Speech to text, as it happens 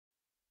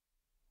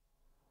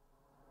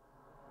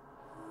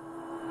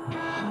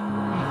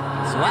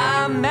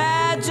I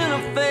imagine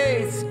a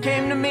face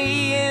came to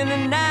me in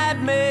a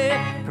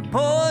nightmare.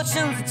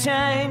 Proportions have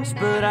changed,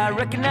 but I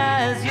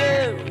recognize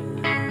you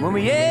when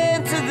we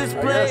enter this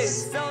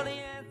place.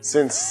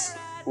 Since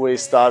we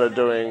started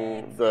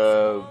doing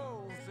the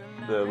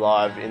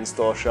live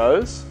in-store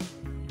shows,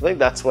 I think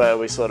that's where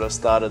we sort of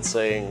started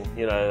seeing,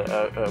 you know,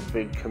 a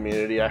big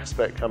community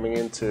aspect coming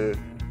into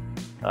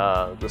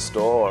the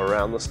store or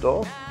around the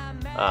store,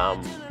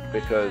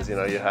 because, you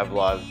know, you have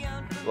live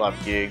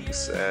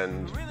gigs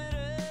and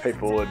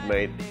people would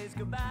meet,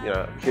 you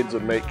know, kids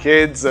would meet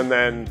kids, and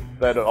then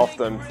they'd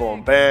often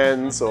form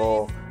bands,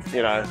 or,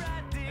 you know,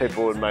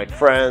 people would make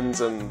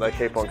friends and they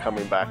keep on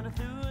coming back.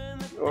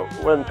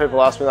 When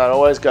people ask me that, I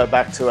always go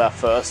back to our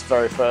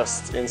very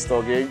first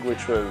in-store gig,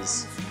 which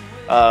was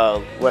a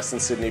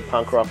Western Sydney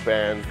punk rock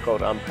band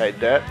called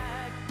Unpaid Debt,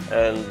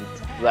 and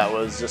that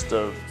was just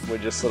we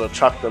just sort of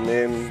chucked them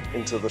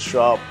into the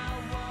shop,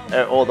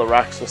 and all the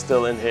racks were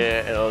still in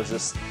here, and it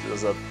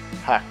was a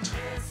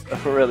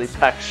really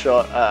packed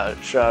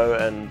show,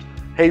 and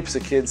heaps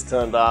of kids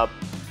turned up,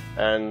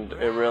 and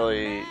it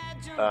really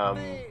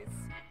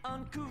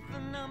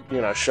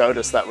you know, showed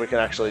us that we can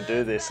actually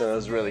do this, and it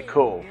was really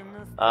cool.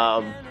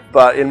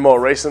 But in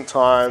more recent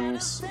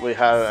times, we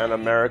had an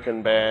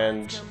American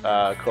band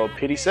called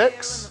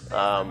Beatdisc,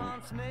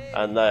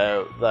 and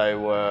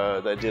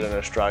they did an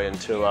Australian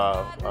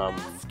tour.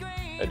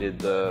 They did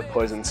the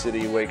Poison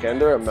City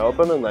Weekender in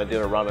Melbourne, and they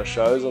did a run of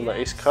shows on the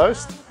East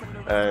Coast.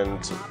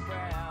 And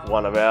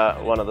one of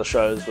the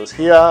shows was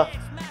here,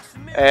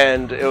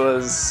 and it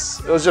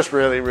was just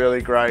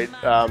really great.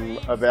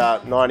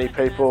 About 90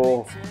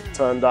 people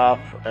turned up,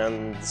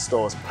 and the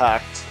store was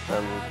packed,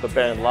 and the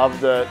band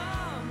loved it.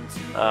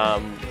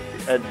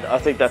 And I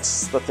think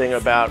that's the thing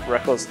about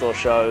record store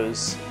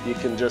shows. You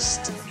can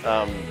just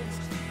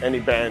any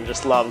band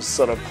just loves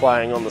sort of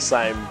playing on the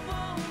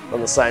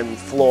same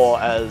floor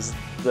as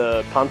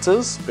the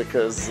punters,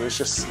 because it's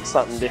just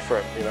something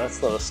different. You know,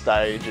 it's not a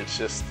stage; it's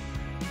just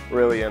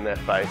really in their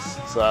face.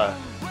 So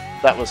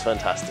that was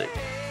fantastic.